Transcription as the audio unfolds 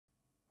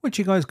What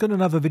you guys, got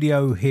another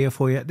video here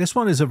for you. This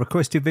one is a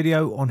requested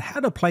video on how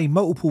to play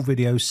multiple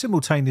videos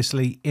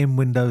simultaneously in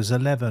Windows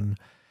 11.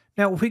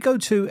 Now, if we go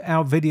to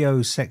our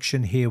videos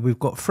section here, we've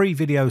got 3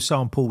 video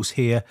samples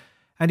here.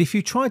 And if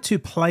you try to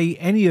play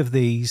any of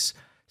these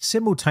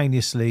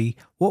simultaneously,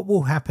 what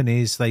will happen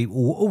is they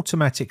will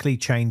automatically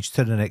change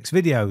to the next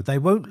video. They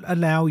won't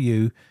allow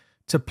you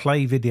to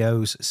play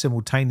videos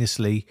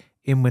simultaneously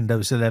in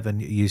Windows 11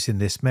 using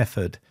this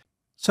method.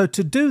 So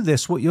to do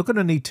this, what you're going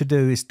to need to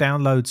do is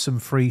download some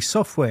free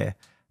software.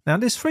 Now,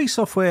 this free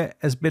software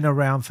has been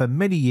around for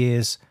many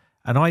years,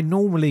 and I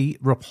normally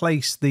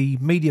replace the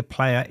media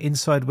player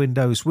inside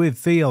Windows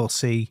with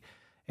VLC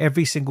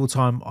every single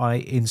time I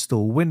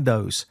install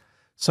Windows.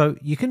 So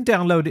you can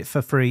download it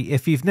for free.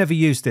 If you've never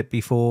used it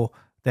before,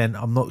 then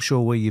I'm not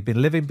sure where you've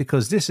been living,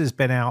 because this has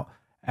been out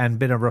and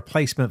been a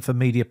replacement for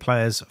media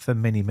players for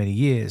many, many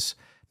years.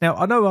 Now,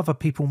 I know other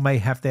people may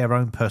have their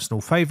own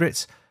personal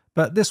favorites,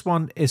 but this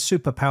one is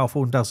super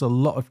powerful and does a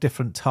lot of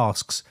different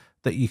tasks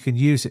that you can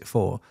use it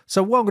for.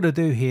 So what I'm going to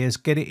do here is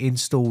get it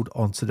installed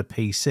onto the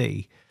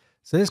PC.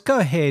 So let's go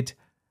ahead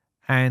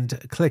and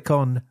click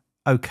on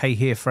OK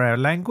here for our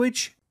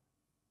language.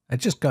 And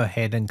just go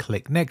ahead and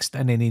click Next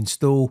and then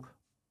install,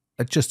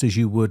 just as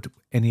you would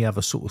any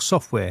other sort of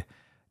software.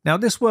 Now,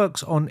 this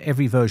works on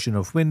every version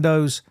of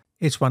Windows.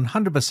 It's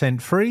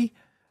 100% free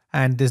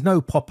and there's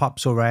no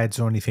pop-ups or ads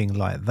or anything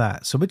like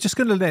that. So we're just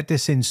going to let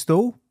this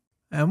install.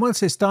 And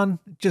once it's done,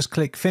 just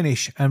click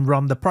Finish and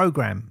run the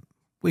program.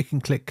 We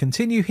can click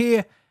Continue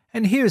here,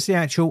 and here's the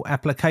actual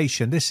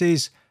application. This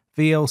is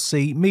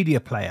VLC Media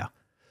Player.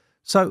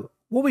 So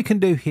what we can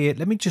do here,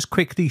 let me just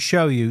quickly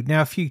show you.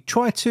 Now, if you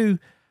try to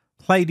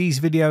play these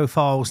video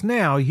files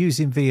now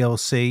using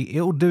VLC,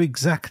 it'll do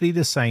exactly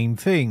the same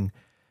thing.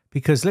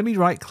 Because let me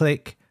right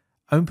click,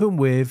 open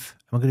with,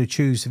 I'm going to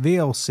choose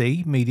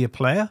VLC Media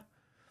Player,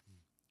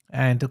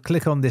 and I'll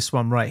click on this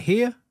one right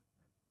here.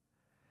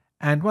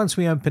 And once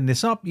we open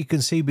this up, you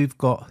can see we've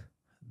got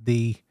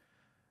the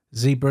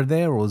zebra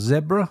there, or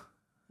zebra,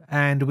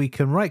 and we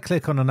can right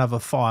click on another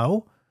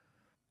file.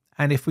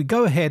 And if we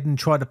go ahead and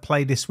try to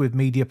play this with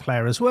Media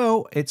Player as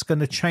well, it's going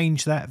to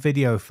change that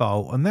video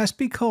file. And that's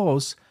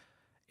because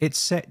it's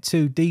set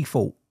to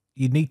default.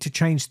 You need to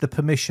change the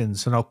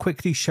permissions, and I'll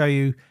quickly show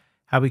you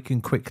how we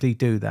can quickly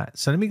do that.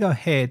 So let me go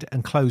ahead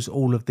and close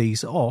all of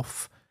these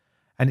off.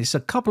 And it's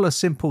a couple of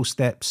simple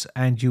steps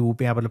and you will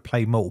be able to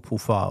play multiple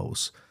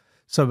files.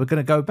 So we're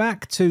going to go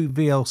back to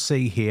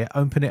VLC here,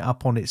 open it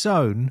up on its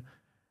own.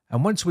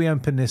 And once we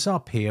open this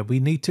up here,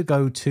 we need to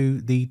go to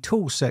the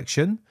Tools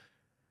section,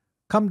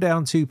 come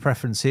down to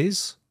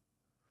Preferences.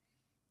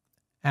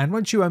 And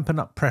once you open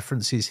up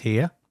Preferences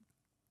here,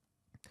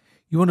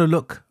 you want to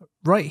look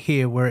right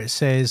here where it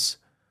says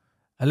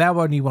Allow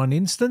only one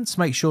instance.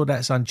 Make sure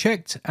that's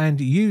unchecked, and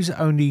use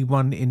only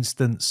one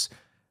instance.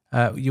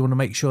 You want to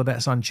make sure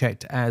that's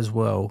unchecked as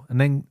well.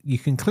 And then you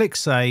can click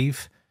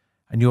Save,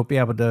 and you'll be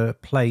able to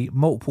play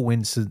multiple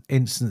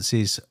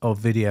instances of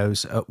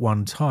videos at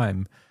one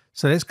time.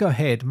 So let's go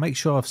ahead and make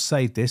sure I've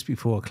saved this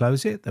before I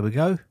close it. There we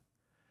go.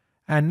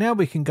 And now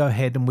we can go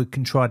ahead and we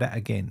can try that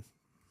again.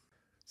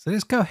 So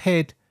let's go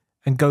ahead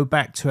and go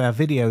back to our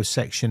video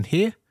section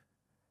here,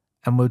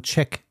 and we'll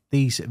check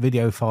these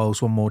video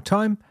files one more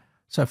time.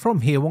 So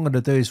from here, what I'm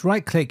going to do is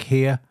right click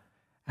here,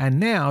 and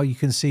now you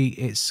can see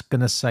it's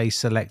going to say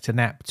select an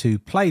app to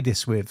play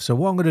this with. So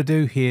what I'm going to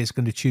do here is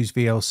going to choose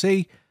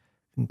VLC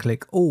and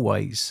click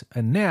Always.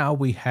 And now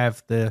we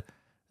have the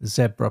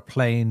zebra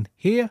playing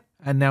here.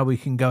 And now we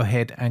can go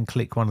ahead and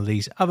click one of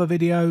these other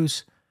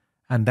videos,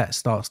 and that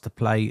starts to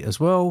play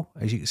as well.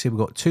 As you can see, we've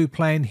got 2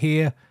 playing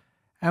here,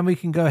 and we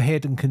can go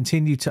ahead and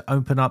continue to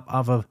open up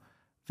other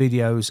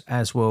videos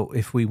as well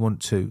if we want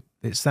to.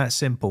 It's that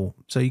simple.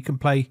 So you can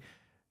play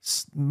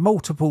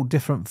multiple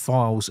different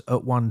files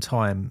at one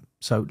time.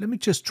 So let me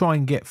just try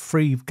and get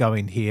 3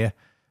 going here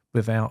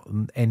without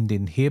an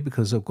ending here,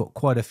 because I've got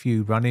quite a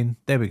few running.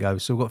 There we go.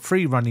 So we've got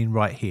 3 running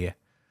right here.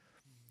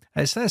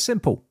 It's that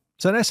simple.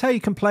 So that's how you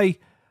can play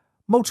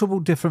multiple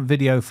different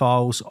video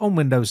files on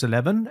Windows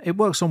 11. It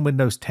works on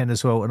Windows 10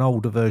 as well, and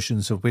older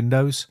versions of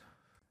Windows.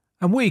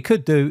 And what you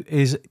could do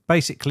is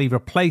basically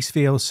replace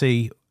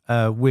VLC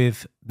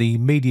with the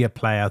media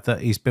player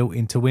that is built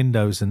into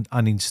Windows, and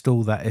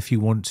uninstall that if you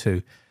want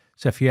to.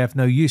 So if you have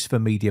no use for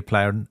media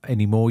player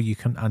anymore, you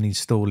can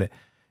uninstall it.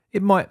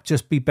 It might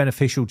just be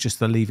beneficial just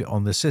to leave it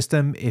on the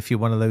system if you're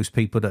one of those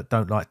people that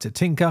don't like to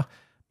tinker.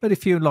 But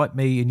if you're like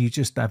me and you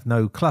just have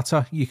no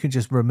clutter, you can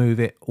just remove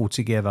it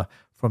altogether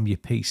from your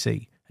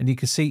PC. And you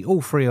can see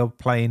all 3 are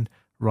playing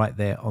right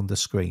there on the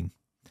screen.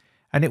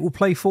 And it will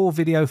play 4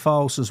 video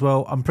files as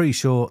well. I'm pretty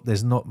sure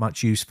there's not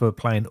much use for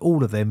playing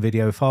all of them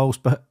video files.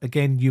 But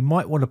again, you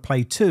might want to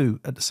play 2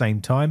 at the same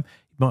time.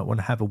 You might want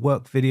to have a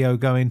work video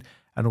going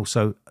and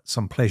also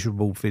some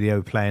pleasurable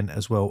video playing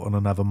as well on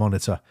another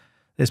monitor.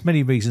 There's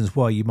many reasons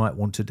why you might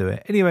want to do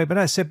it. Anyway, but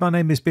that said, my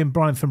name has been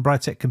Brian from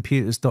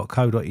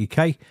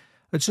BritecComputers.co.uk.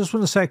 I just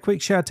want to say a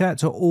quick shout out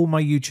to all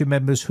my YouTube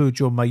members who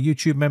joined my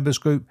YouTube members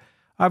group.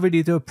 I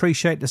really do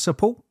appreciate the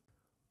support.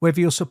 Whether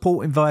you're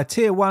supporting via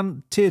tier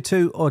 1, tier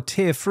 2 or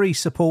tier 3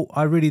 support,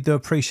 I really do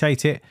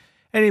appreciate it.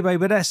 Anyway,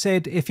 with that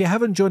said, if you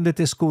haven't joined the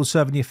Discord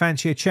server and you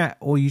fancy a chat,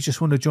 or you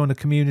just want to join the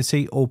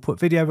community or put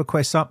video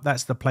requests up,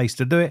 that's the place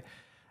to do it.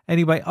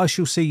 Anyway, I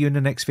shall see you in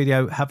the next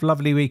video. Have a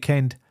lovely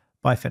weekend.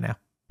 Bye for now.